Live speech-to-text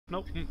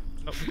Nope. Nope.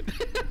 All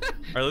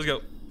right, let's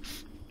go.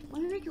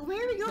 Where are we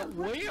going?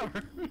 Where?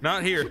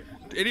 Not here.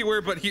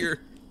 Anywhere but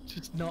here.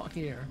 Just not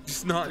here.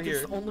 Just not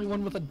here. It's the only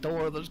one with a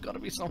door. There's got to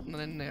be something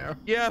in there.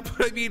 Yeah,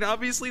 but I mean,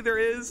 obviously there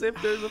is.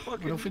 If there's a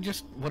fucking.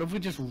 What if we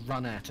just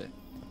run at it?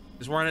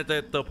 Just run at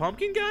the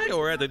pumpkin guy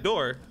or at the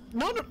door?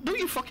 No,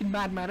 you fucking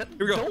madman at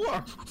the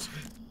door.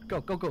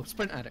 Go,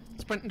 sprint at it.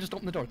 Sprint and just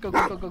open the door. Go.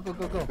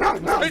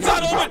 It's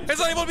not open! It's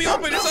not able to be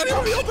open! It's not able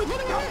to be open!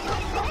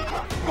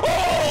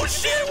 Oh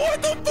shit,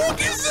 what the fuck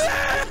is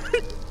that?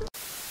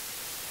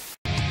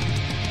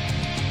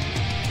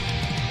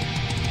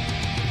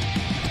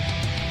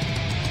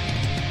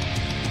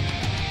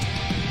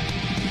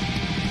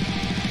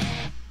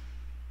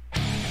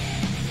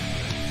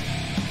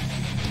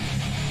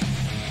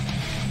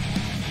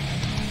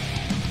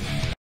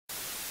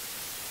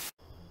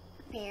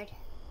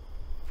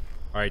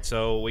 Alright,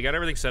 so we got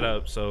everything set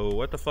up, so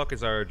what the fuck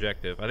is our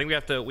objective? I think we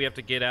have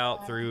to get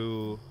out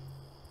through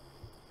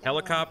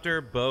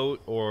helicopter, boat,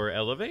 or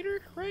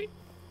elevator, right?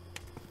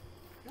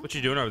 What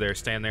you doing over there?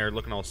 Standing there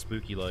looking all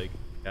spooky like.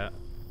 Yeah.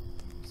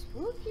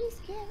 Spooky,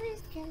 scary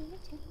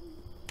skeleton.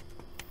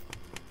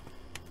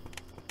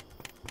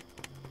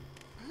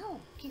 Oh,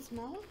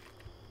 Gizmo.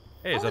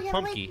 Hey, it's a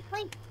pumpkin.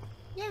 Wait.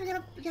 Yeah, you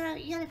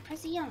gotta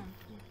press E on.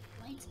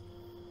 Wait.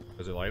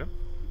 Does it light him?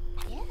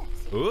 Yes.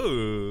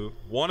 Ooh,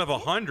 1 of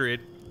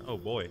 100. Oh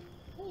boy.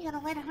 You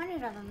gotta light 100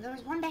 of them. There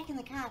was one back in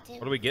the car too.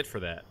 What do we get for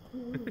that?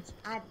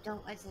 I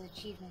don't. It's an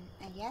achievement.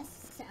 I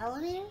guess it's an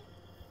elevator.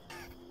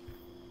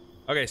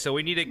 Okay, so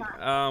we need to.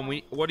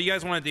 What do you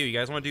guys want to do? You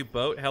guys want to do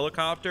boat,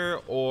 helicopter,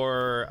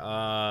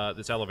 or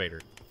this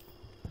elevator?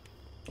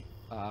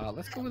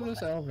 Let's go with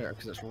this elevator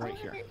because it's right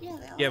here.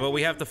 Yeah, but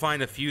we have to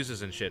find the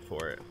fuses and shit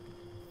for it.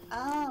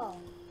 Oh.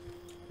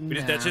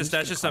 That's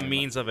just a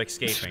means of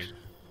escaping.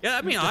 Yeah,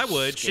 I mean, I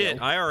would. Shit,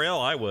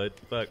 IRL, I would.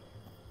 But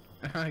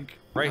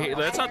right here,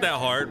 that's not that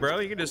hard, bro.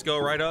 You can just go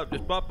right up,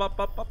 just bop.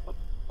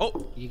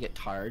 Oh, you get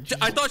tired.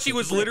 I thought she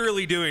was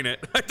literally doing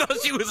it. I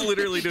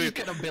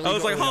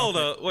was like, hold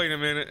up, wait a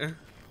minute.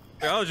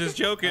 I was just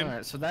joking.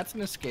 Alright, so that's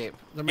an escape.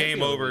 There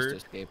Game over. To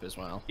escape as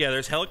well. Yeah,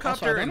 there's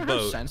helicopter and boat. I don't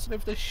know how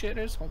sensitive this shit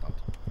is. Hold on.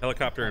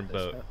 Helicopter and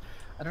boat.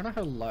 I don't know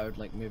how loud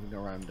like moving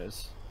around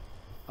is.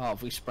 Oh,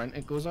 if we sprint,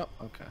 it goes up.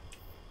 Okay.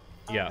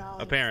 Yeah,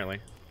 apparently.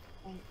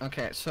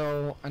 Okay,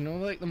 so I know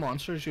like the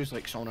monsters use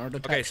like sonar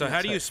detection. Okay, so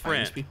how do you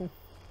sprint? People.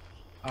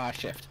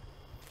 Shift.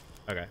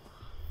 Okay.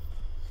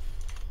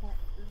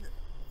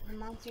 The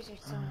monsters are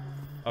so.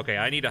 Okay,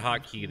 I need to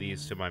hotkey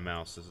these to my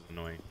mouse. This is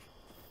annoying.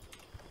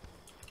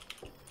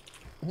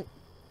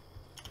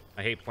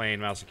 I hate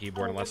playing mouse and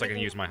keyboard unless I can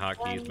use my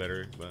hotkeys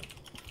better. But.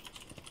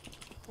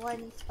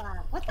 One spot.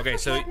 What the okay, fuck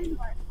so happened?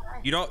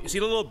 you don't see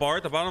the little bar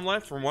at the bottom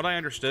left. From what I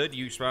understood,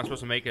 you're supposed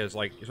to make as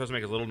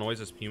little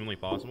noise as humanly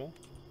possible.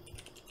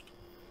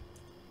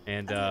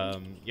 And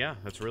yeah,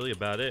 that's really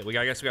about it.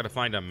 I guess we got to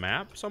find a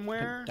map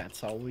somewhere.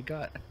 That's all we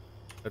got.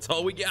 That's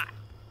all we got.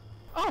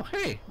 Oh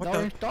hey, the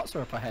orange dots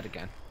are up ahead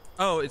again.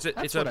 Oh, it's a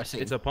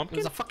pumpkin.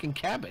 It's a fucking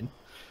cabin.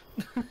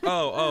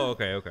 oh,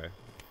 okay.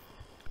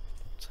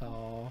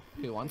 So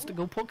who wants to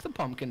go poke the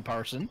pumpkin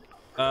person?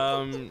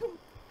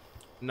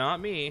 Not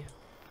me.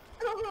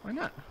 Why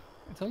not?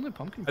 It's only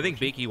pumpkin. I think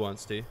Beaky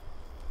wants to.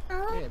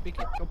 Yeah, Beaky,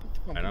 go poke the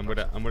pumpkin. And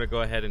I'm gonna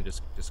go ahead and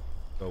just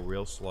go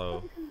real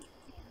slow,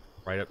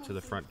 right up to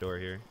the front door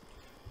here.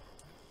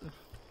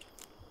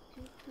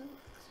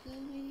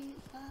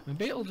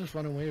 Maybe it'll just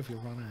run away if you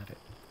run at it.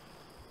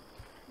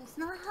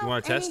 You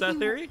want to test that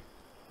theory?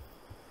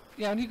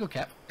 Yeah, and you go,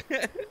 Cap.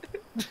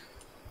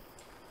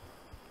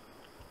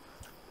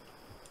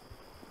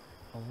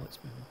 Oh, let's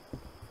move.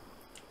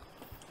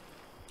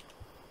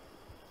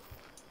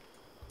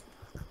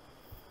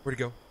 Where'd it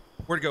go?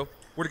 Where'd it go?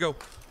 Where'd it go?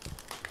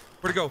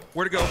 Where'd it go?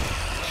 Where'd it go?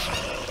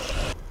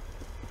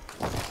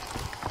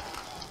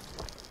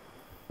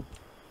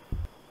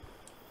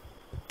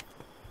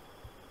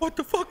 What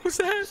the fuck was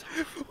that?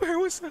 Where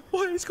was that?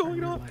 What is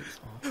going on?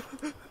 Can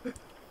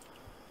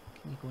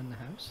you go in the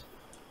house?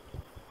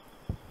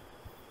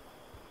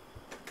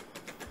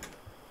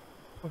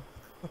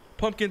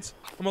 Pumpkins.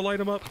 I'm gonna light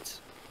them up.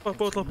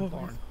 Both of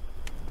them.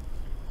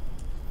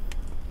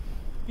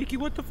 Iki,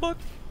 what the fuck?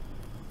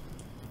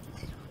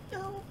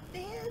 No,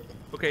 man.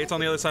 Okay, it's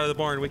on the other side of the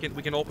barn. We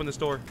can open this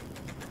door.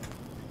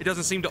 It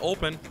doesn't seem to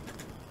open.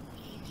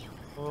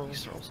 Oh.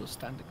 These are also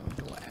standing on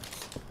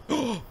glass.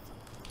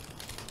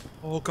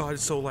 Oh god,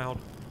 it's so loud.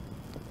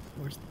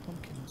 Where's the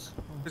pumpkins?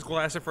 Oh. There's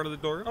glass in front of the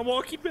door. I'm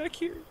walking back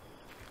here.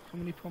 How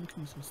many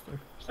pumpkins is there?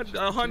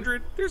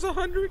 100. There's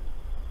 100.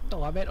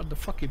 No, I meant on the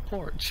fucking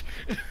porch.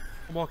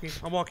 I'm walking.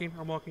 I'm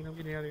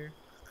getting out of here.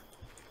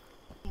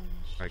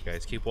 Alright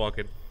guys, keep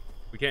walking.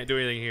 We can't do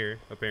anything here,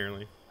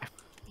 apparently.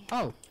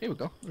 Oh, here we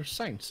go. There's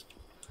signs.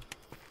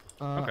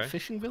 Okay.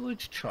 Fishing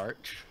village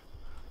church.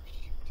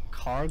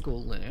 Cargo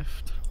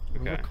lift.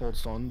 River Cold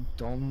Stone.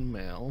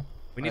 Danwille.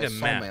 We need a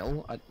map.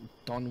 Sawmill at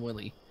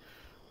Danwille.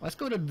 Let's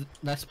go to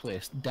this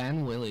place,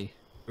 Danwille.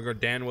 We go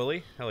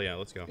Danwille? Hell yeah,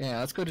 let's go. Yeah,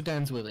 let's go to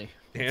Danwille.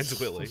 Danwille. It's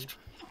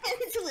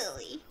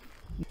Willy.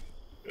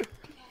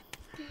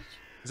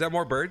 Is that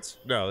more birds?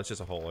 No, it's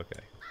just a hole.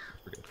 Okay.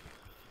 We're good.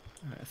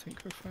 I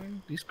think we're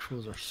fine. These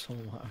crows are so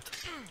loud.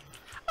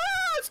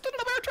 Ah! It's still in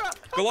the bear trap!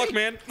 Good luck,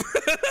 man.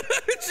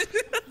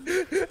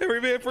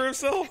 Every man for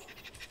himself.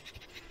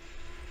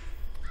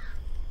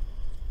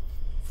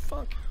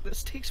 Fuck,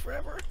 this takes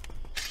forever.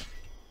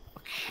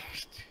 Okay,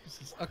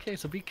 Jesus. Okay,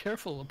 so be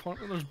careful.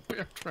 Apparently there's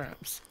bear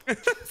traps.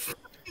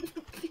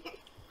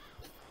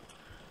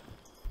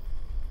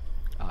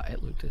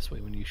 It looked this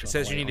way when you shot. It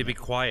says you need to be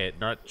quiet,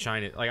 not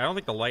shine it. Like, I don't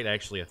think the light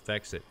actually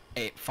affects it.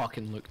 It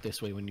fucking looked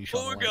this way when you shot.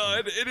 Oh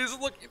god, it is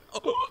looking.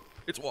 Oh,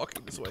 it's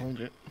walking this way.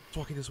 Told it. It's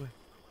walking this way.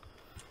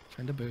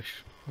 Find a bush.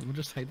 I'm gonna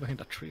just hide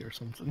behind a tree or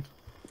something.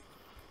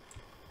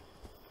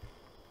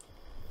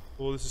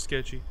 Oh, this is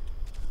sketchy.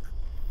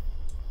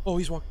 Oh,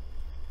 he's walking.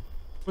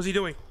 What's he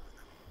doing?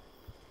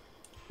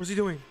 What's he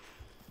doing?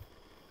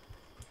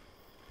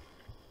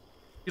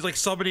 He's like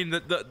summoning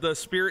the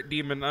spirit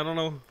demon. I don't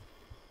know.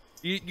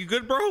 You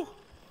good, bro?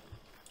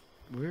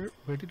 Where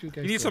did you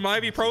guys? You need some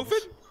ibuprofen?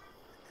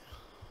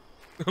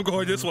 I'm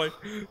going this way.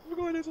 I'm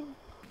going this way.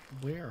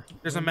 Where?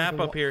 There's a map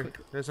up here.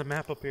 There's a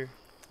map up here.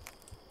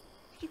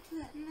 Get to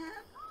that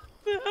map.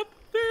 Map.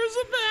 There's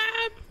a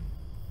map.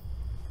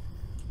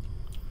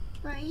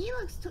 Bro, he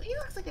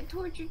looks like a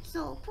tortured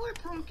soul. Poor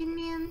pumpkin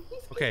man.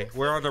 Okay,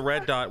 we're on the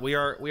red dot. We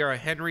are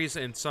Henry's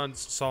and Son's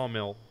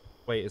sawmill.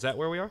 Wait, is that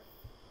where we are?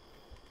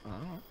 I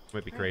don't know.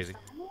 Might be crazy.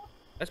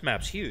 This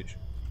map's huge.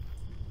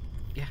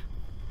 Yeah.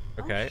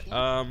 Okay.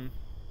 Oh,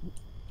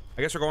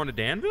 I guess we're going to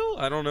Danville?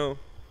 I don't know.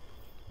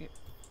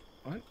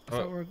 What? I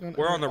thought we were going.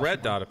 We're on the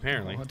red dot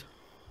apparently. God.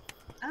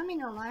 I don't mean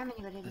no alarm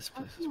anybody. This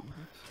place is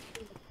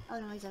massive. Oh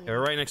no, he's over Yeah,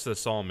 we're right next to the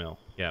sawmill.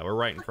 Yeah, we're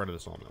right in front of the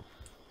sawmill.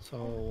 So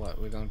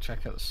what? We're gonna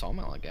check out the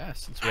sawmill, I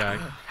guess. Since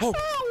Yeah.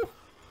 Oh!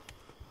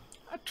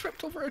 I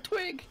tripped over a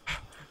twig.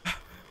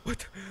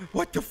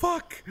 What the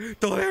fuck?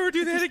 Don't ever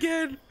do that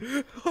again.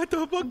 What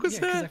the fuck was Yeah,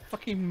 'cause I that?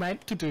 fucking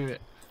meant to do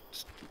it.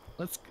 Just,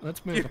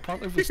 let's move.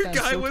 Apparently, if we Your stand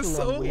guy still was too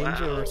so long, we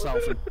injure loud.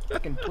 ourselves with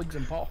fucking twigs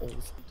and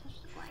potholes.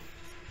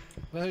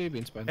 Where have you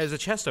been, Spence? There's a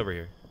chest over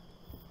here.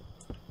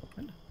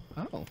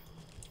 Oh.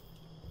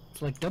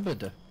 It's like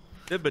Dubbada.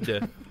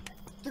 Dibba-da.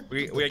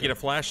 We gotta get a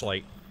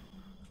flashlight.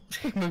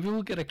 Maybe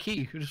we'll get a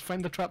key. We just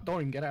find the trap door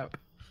and get out.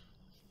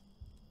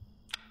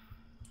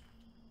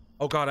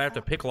 Oh god, I have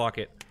to pick lock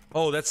it.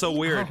 Oh, that's so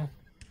weird. Oh,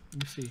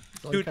 let me see.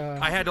 It's Dude,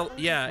 like, I had to.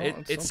 Yeah, oh, it's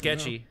something,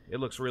 sketchy. It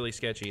looks really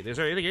sketchy. Is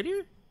there anything in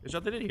here? There's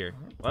nothing in here.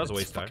 Well, that was a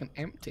waste it's of time.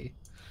 fucking empty.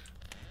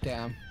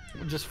 Damn.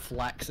 We're just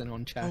flexing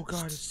on chests. Oh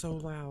god, it's so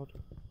loud.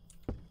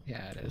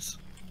 Yeah, it is.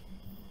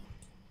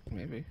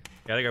 Maybe.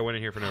 Yeah, I think I went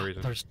in here for no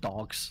reason. There's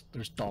dogs.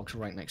 There's dogs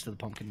right next to the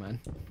pumpkin man.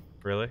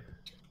 Really?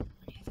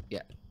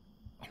 Yeah.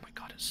 Oh my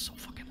god, it's so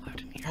fucking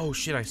loud in here. Oh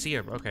shit, I see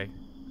him. Okay.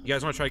 You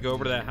guys want to try to go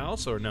over to that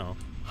house or no?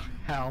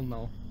 Hell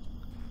no.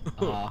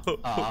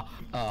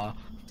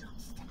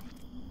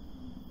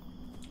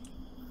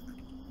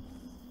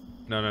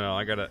 No,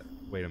 I gotta...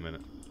 Wait a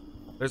minute.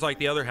 There's like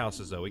the other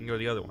houses though. We can go to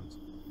the other ones.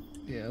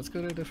 Yeah, let's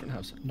go to a different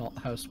house. Not the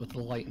house with the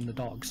light and the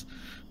dogs.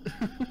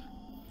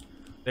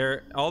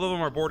 All of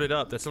them are boarded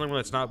up. That's the only one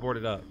that's not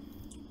boarded up.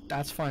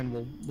 That's fine.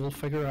 We'll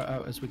figure it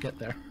out as we get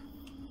there.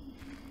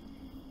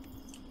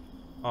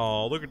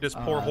 Oh, look at this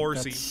poor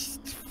horsey.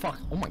 Fuck.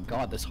 Oh my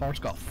god, this horse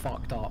got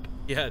fucked up.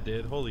 Yeah, it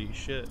did. Holy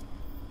shit.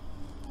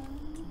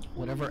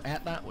 Whatever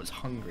ate that was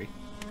hungry.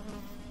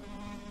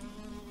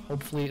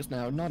 Hopefully it's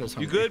now not as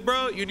You hungry. good,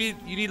 bro? You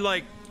need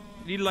like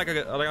a like, I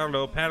don't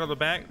know, a pat on the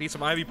back. Need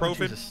some Oh,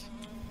 ibuprofen. Jesus.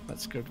 That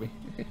scared me.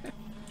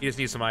 You just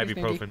need some Thanks,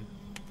 ibuprofen.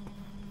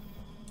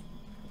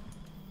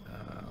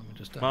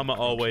 Just, Mama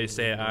always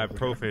said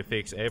ibuprofen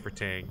fix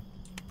everything.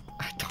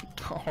 I don't.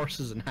 The horse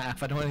is in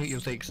half. I don't think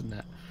you're fixing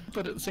that.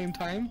 But at the same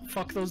time,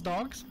 fuck those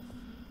dogs.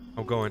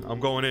 I'm going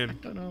in.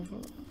 Don't know.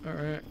 All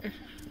right.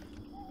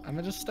 I'm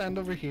gonna just stand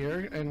over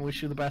here and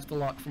wish you the best of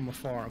luck from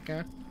afar.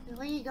 Okay. Where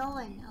are you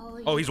going?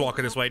 Oh, he's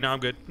walking this way. No, I'm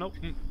good. Nope.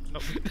 Nope.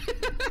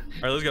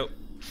 All right, let's go.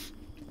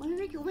 Where are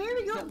we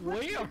going?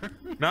 Where?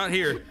 Not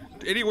here.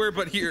 Anywhere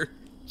but here.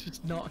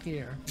 Just not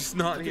here. Just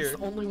not It's here.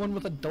 the only one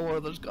with a door.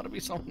 There's got to be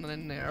something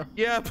in there.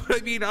 Yeah,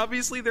 but I mean,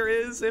 obviously there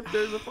is. If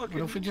there's a fucking.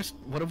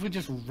 What if we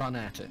just run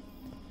at it?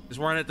 Just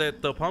run at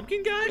the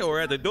pumpkin guy or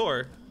at the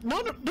door?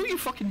 No, you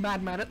fucking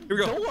madman at the Here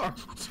we go. door.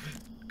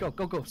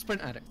 Go,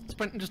 sprint at it.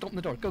 Sprint and just open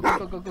the door. Go.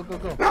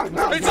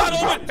 It's not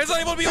open! It's not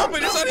able to be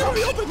open! It's not able to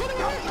be open!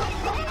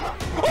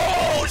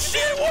 Oh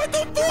shit! What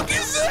the fuck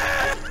is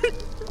that?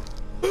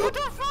 What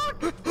the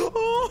fuck?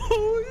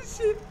 Oh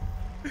shit!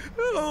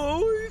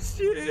 Oh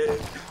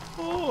shit!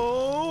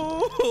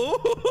 Oh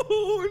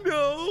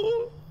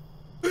no!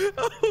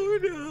 Oh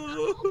no!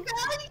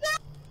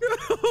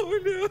 Oh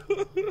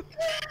no!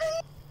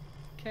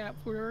 Cap,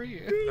 where are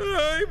you?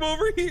 I'm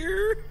over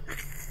here.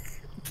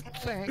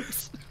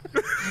 Thanks.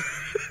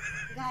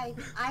 Guys,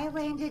 I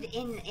landed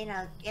in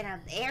an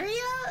area.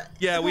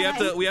 Yeah, we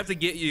have to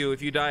get you.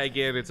 If you die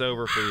again, it's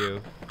over for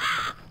you.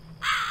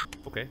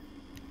 Okay.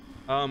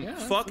 Yeah,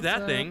 fuck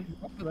that thing.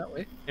 That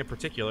way. In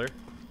particular.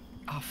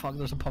 Oh fuck,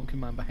 there's a pumpkin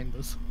man behind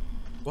us.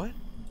 What?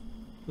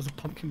 There's a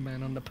pumpkin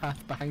man on the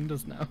path behind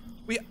us now.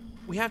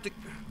 We have to.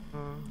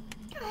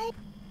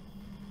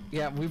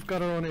 Yeah, we've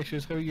got our own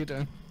issues. How are you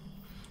doing?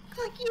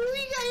 Fuck you,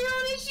 you got your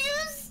own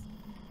issues?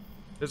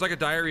 There's like a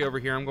diary over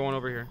here. I'm going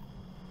over here.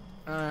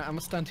 I'm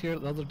gonna stand here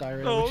at the other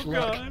diary. Oh Wish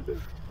luck.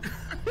 god.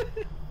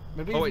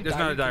 Maybe Oh if wait, you there's die,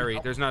 not a you can diary.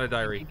 help. There's not a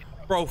diary.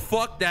 Bro,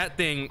 fuck that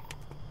thing.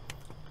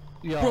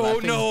 Yo, Bro, that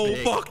thing's no,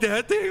 big. fuck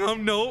that thing.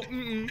 I'm no.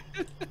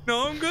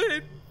 No, I'm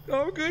good.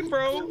 I'm good,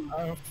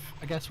 bro.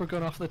 I guess we're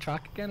going off the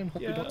track again and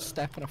hope we Yeah. don't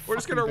step in a We're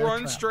just fucking gonna bear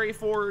run trap. straight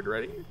forward.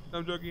 Ready?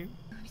 I'm joking.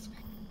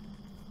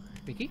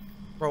 Vicky?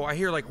 Bro, I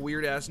hear like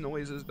weird ass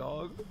noises,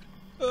 dog.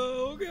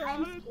 Oh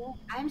I'm god. scared.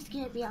 I'm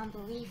scared beyond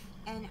belief,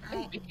 and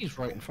I. Vicky's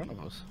right in front of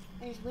us.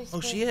 There's whispers. Oh,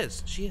 she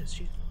is. She is.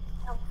 She is.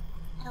 Help!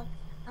 Help!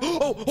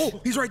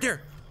 Oh, he's right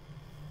there.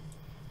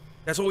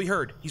 That's what we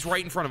heard. He's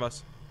right in front of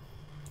us.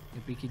 Hey,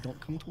 Vicky, don't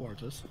come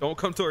towards us. Don't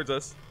come towards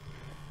us.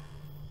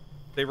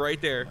 Stay right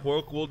there.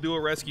 We'll do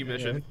a rescue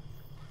mission.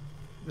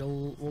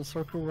 We'll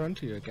circle around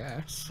to you, I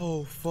guess.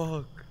 Oh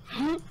fuck.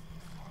 I'm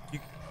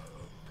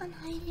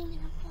hiding in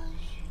a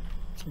bush.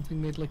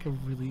 Something made like a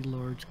really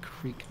large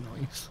creak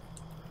noise.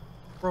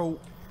 Bro,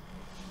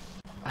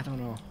 I don't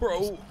know.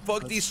 bro,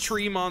 fuck these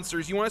tree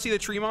monsters. You want to see the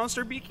tree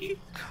monster, Beaky?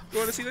 You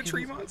want to see the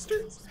tree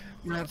monsters?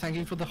 Man, thank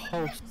you for the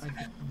host.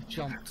 I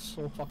jumped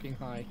so fucking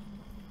high.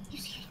 You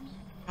scared me.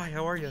 Hi,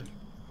 how are you?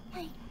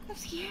 Hey, I'm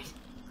scared.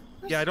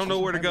 Yeah, I don't know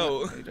where to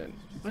go.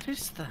 What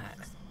is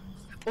that?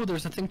 Oh,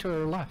 there's a thing to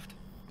our left.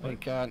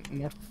 Like,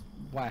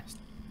 northwest.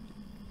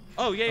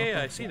 Oh,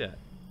 yeah, I see that.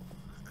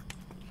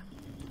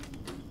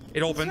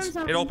 It opens,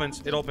 it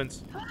opens, it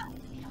opens.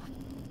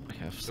 I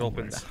have It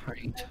somewhere opens. to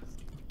hide.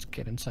 Let's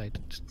get inside.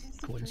 Just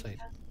go inside.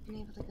 Been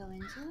able to go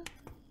into?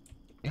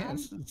 Yeah,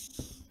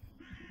 it's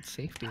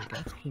safety, I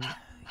guess.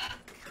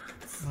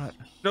 What?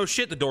 No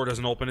shit, the door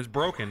doesn't open. It's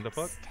broken. The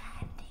fuck?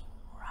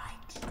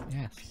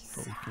 Yes,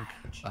 but we could.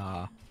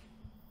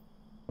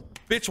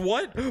 Bitch,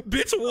 what?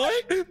 Bitch,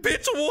 what?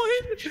 Bitch,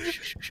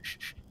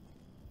 what?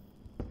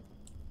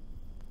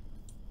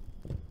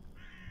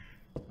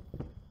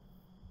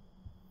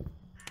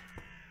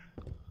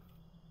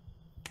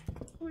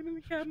 Going in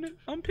the cabinet.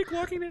 I'm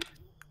picklocking it.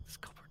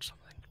 Discovered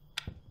something.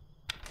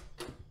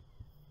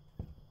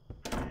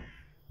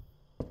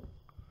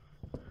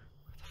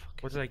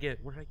 What did I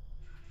get? What did I?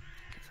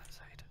 It's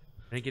outside.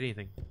 I didn't get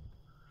anything.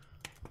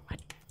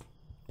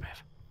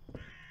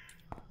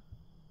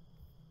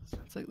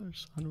 Sounds like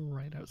there's sun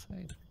right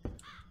outside.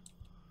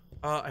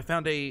 I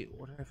found a.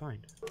 What did I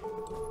find?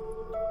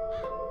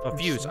 A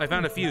fuse. I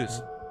found a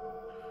fuse.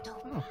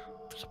 Oh,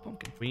 there's a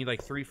pumpkin. We need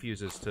like 3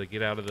 fuses to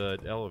get out of the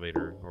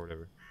elevator or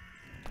whatever.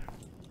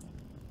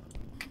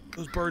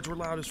 Those birds were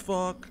loud as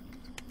fuck.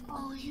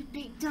 Oh, you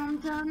big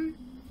dum-dum.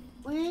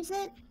 Where is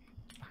it?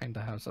 Behind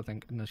the house, I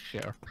think, in the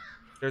sheriff.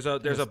 There's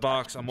a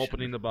box. I'm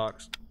opening the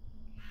box.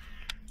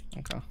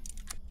 Okay.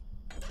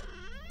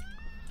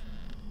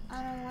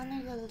 I don't want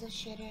to go to the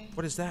shitter.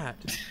 What is that?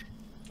 Is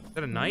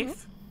that a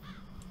knife?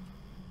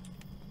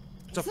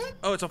 It's Is a, it?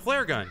 oh, it's a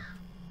flare gun.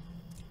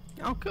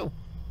 Oh, cool.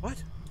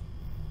 What?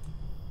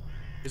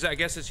 Is that? I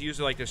guess it's used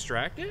to like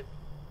distract it.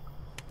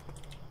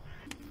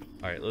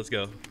 All right, let's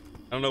go. I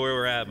don't know where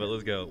we're at, but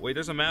let's go. Wait,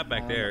 there's a map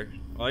back there.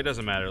 Well, it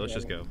doesn't matter. Let's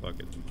just go. Fuck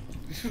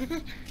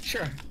it.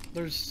 Sure.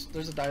 There's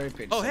a diary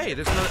page. Oh, hey,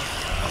 there's another.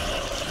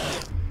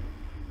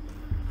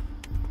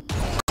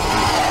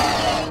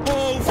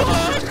 Oh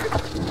fuck!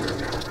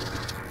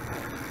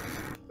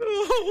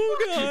 Oh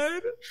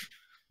god!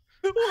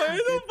 What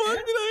the fuck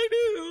did I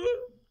do?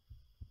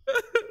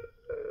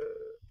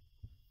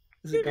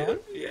 Is it gone?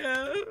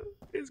 Yeah,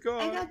 it's I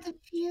gone. got the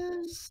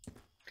fuse.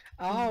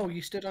 Oh,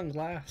 you stood on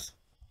glass.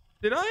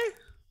 Did I?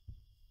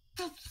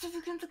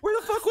 Where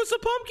the fuck was the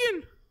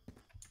pumpkin?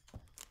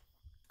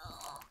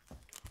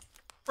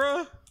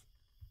 Bruh.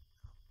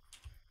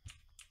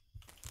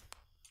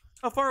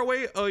 How far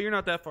away? Oh, you're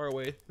not that far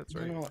away. That's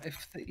right. No,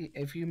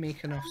 if you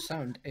make enough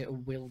sound, it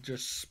will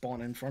just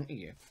spawn in front of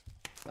you.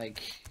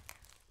 Like,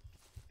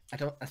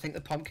 I think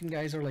the pumpkin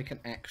guys are like an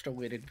extra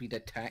way to be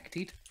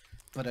detected,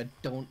 but I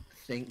don't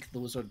think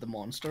those are the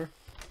monster.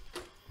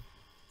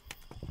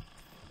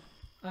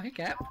 Oh, hey,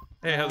 Cap.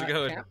 Hey, how's it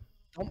going? Cap,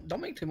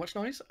 don't make too much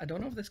noise. I don't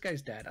know if this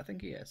guy's dead. I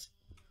think he is.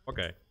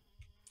 Okay.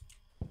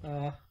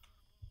 Well,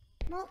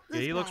 Yeah,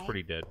 he looks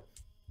pretty dead.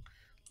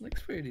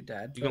 Looks pretty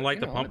dead. You can light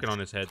the pumpkin on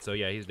his head, so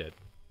yeah, he's dead.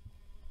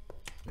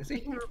 Is he?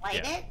 You can light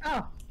Yeah. it?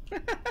 Oh.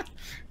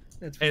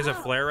 That's Hey, there's a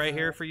Wow. flare right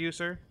here for you,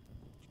 sir.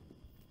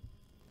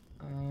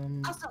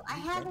 Also, I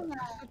have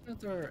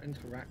another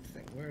interact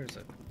thing. Where is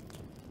it?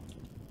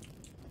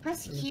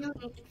 press Q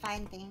and you can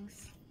find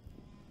things.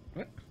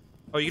 What?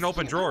 Oh, you can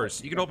open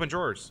drawers. You can open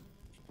drawers.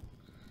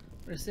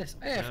 What is this?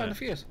 Hey, I found a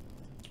fuse.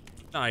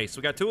 Nice.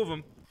 We got 2 of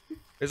them.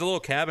 There's a little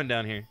cabin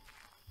down here.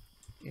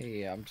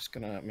 Yeah, I'm just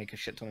gonna make a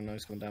shit ton of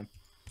noise going down.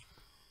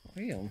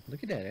 Damn,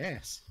 look at that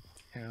ass.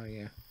 Hell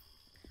yeah.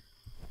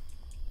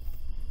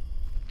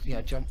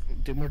 Yeah, jump.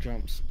 Do more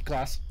jumps.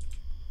 Glass.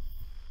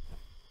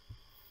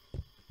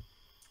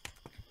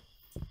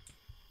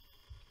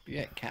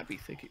 Yeah, it can't be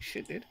thick as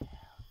shit, dude.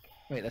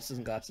 Wait, this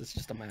isn't glass, it's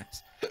just a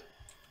mess.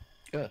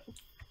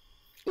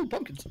 Ooh,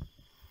 pumpkins.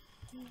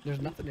 There's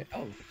nothing in.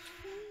 Oh.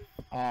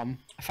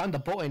 I found the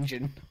boat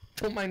engine.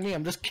 Don't mind me,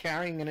 I'm just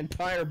carrying an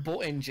entire boat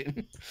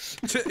engine.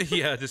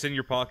 Yeah, just in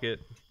your pocket.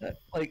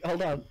 Like,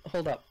 hold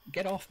up.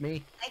 Get off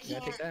me. I You're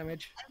gonna can't. take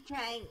damage. I'm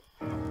trying.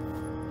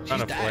 She's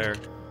On a dead. flare.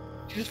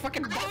 She just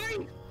fucking died!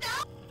 No!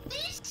 Are you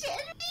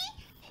shitting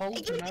me?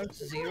 Hold the mouse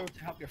 0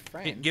 to help your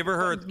friend. Give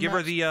her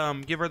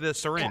the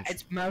syringe. Yeah,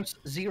 it's mouse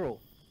 0.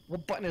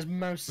 What button is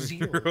mouse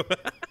 0?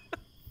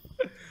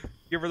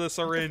 Give her the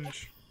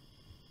syringe.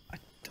 I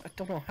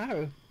don't know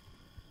how.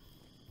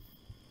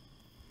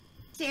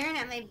 Staring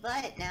at my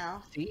butt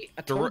now. See,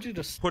 I told you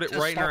to put it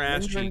right in her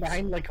ass lingering cheeks.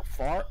 behind like a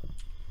fart.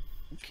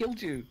 Killed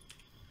you.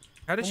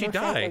 How did No she more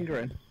fart die?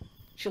 lingering.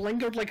 She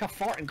lingered like a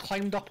fart and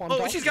climbed up on Oh,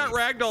 top she's of got you.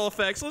 ragdoll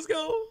effects. Let's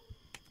go.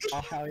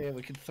 Oh hell yeah,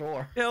 we can throw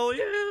her. Hell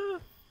yeah.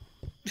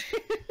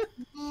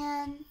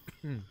 Man.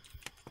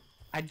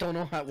 I don't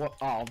know how. What?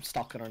 Oh, I'm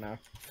stuck in her now.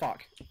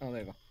 Fuck. Oh,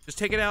 there you go. Just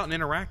take it out and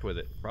interact with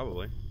it,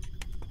 probably.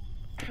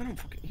 I don't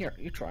fucking. Here,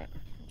 you try it.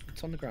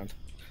 It's on the ground.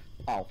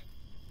 Oh.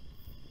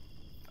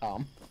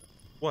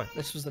 What?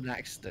 This was an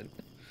accident.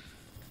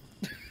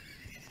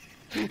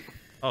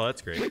 Oh,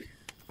 that's great.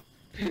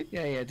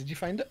 Yeah. Did you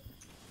find it?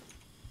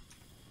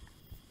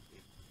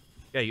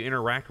 Yeah, you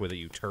interact with it,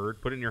 you turd.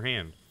 Put it in your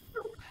hand.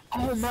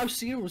 Oh, mouse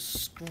 0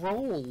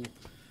 scroll.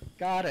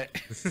 Got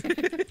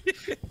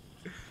it.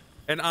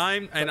 And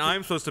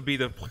I'm supposed to be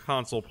the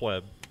console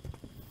pleb.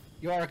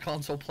 You are a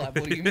console pleb.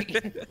 What do you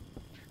mean?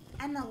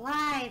 I'm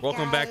alive.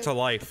 Welcome back guys. to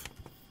life.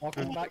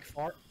 Welcome back,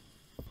 fart.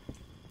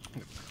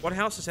 What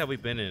houses have we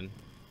been in?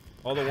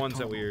 All the ones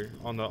that we're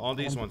on the all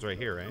these ones right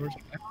here, right?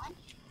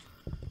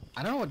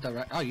 I don't know what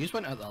the. Oh, you just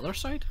went out the other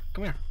side.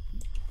 Come here.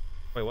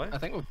 Wait, what? I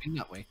think we've been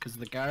that way because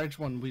the garage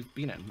one we've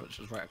been in, which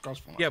is right across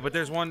from us. Yeah, but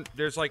there's one.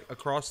 There's like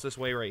across this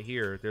way right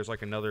here. There's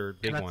like another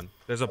big Can I- one.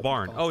 There's a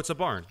barn. Oh, it's a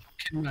barn.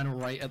 Came in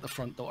right at the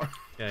front door.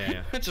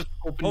 Yeah. I just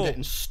opened Oh. it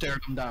and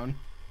stared him down.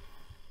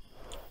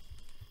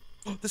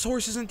 This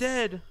horse isn't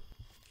dead.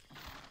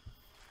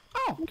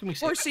 Oh, can we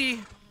see? Horsey.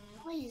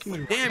 Please. Can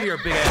we- Damn, you're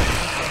a big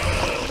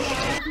ass.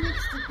 Yeah, it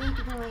makes the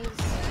big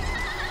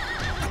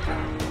noise.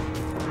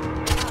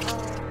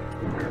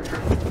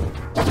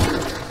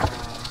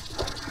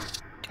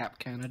 Cap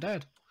kinda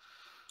dead.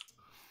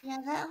 Yeah,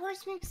 that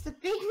horse makes the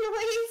big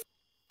noise.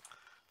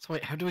 So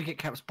wait, how do we get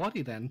Cap's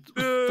body then?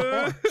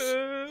 The horse.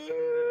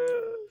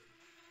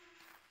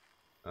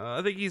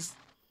 I think he's.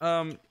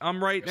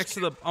 I'm right next to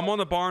the. I'm on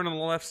the barn on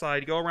the left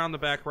side. Go around the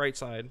back right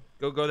side.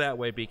 Go that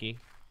way, Beaky.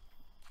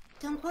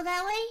 Don't go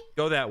that way.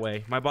 Go that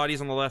way. My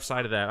body's on the left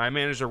side of that. I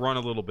managed to run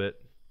a little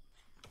bit.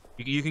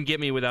 You can get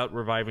me without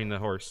reviving the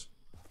horse.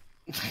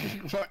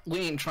 We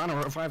ain't trying to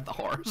revive the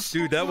horse.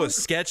 Dude, that was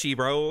sketchy,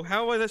 bro.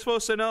 How was I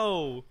supposed to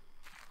know?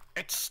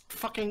 It's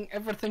fucking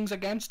everything's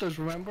against us,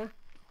 remember?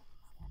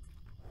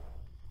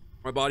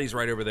 My body's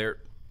right over there.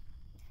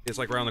 It's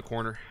like around the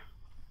corner.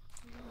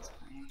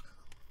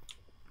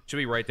 Should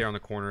be right there on the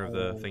corner of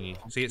the thingy.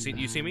 See,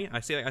 you see me? I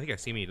think I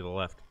see me to the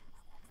left.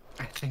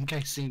 I think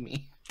I see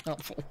me.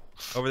 Helpful.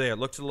 Over there.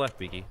 Look to the left,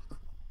 Beaky.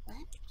 What?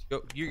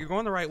 Go. You're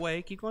going the right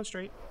way. Keep going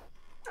straight.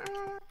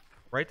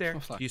 Right there. Oh,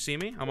 fuck. Do you see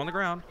me? I'm on the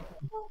ground.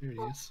 Here he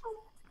is.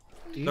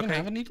 Do you even Okay.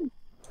 have a needle?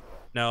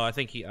 No, I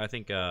think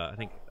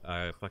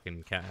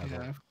fucking cat has Yeah,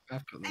 one.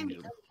 I've got the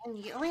needle. Oh,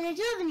 wait, I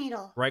do have a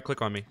needle. Right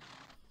click on me.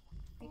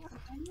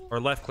 Or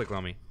left click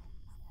on me.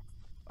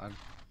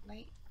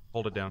 Right.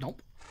 Hold it down.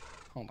 Nope.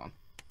 Hold on.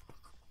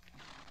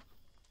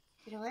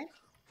 Did it work?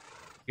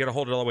 You gotta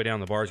hold it all the way down.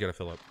 The bar's gotta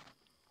fill up.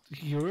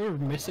 You're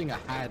missing a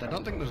head. I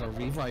don't think there's a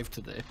revive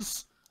to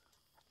this.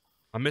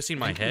 I'm missing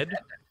my head.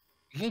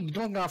 Yeah, you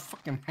don't got a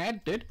fucking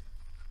head, dude.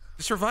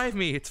 Just revive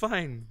me. It's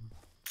fine.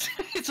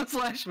 It's a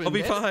flesh wound. I'll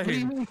be dude. What do you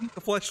fine. mean?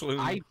 The flesh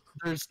wound.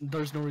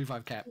 There's no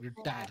revive, Cap. You're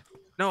dead.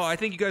 No, I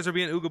think you guys are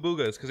being ooga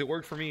boogas because it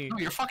worked for me. No,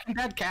 you're fucking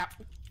dead,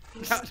 Cap.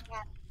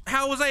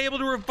 How was I able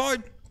to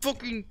revive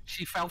fucking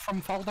She fell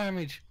from fall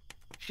damage.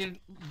 She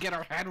didn't get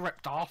her head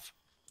ripped off.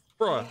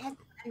 bruh?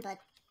 But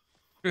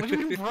What do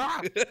you mean,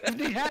 bruh?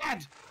 Empty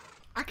head.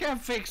 I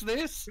can't fix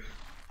this.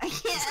 I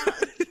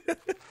can't.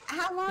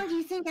 How long do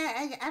you think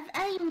I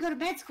didn't even go to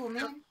med school,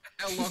 man?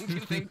 How long do you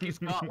think he's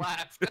got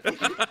left?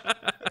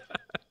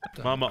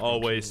 Mama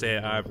always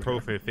said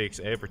ibuprofen fix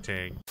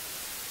everything.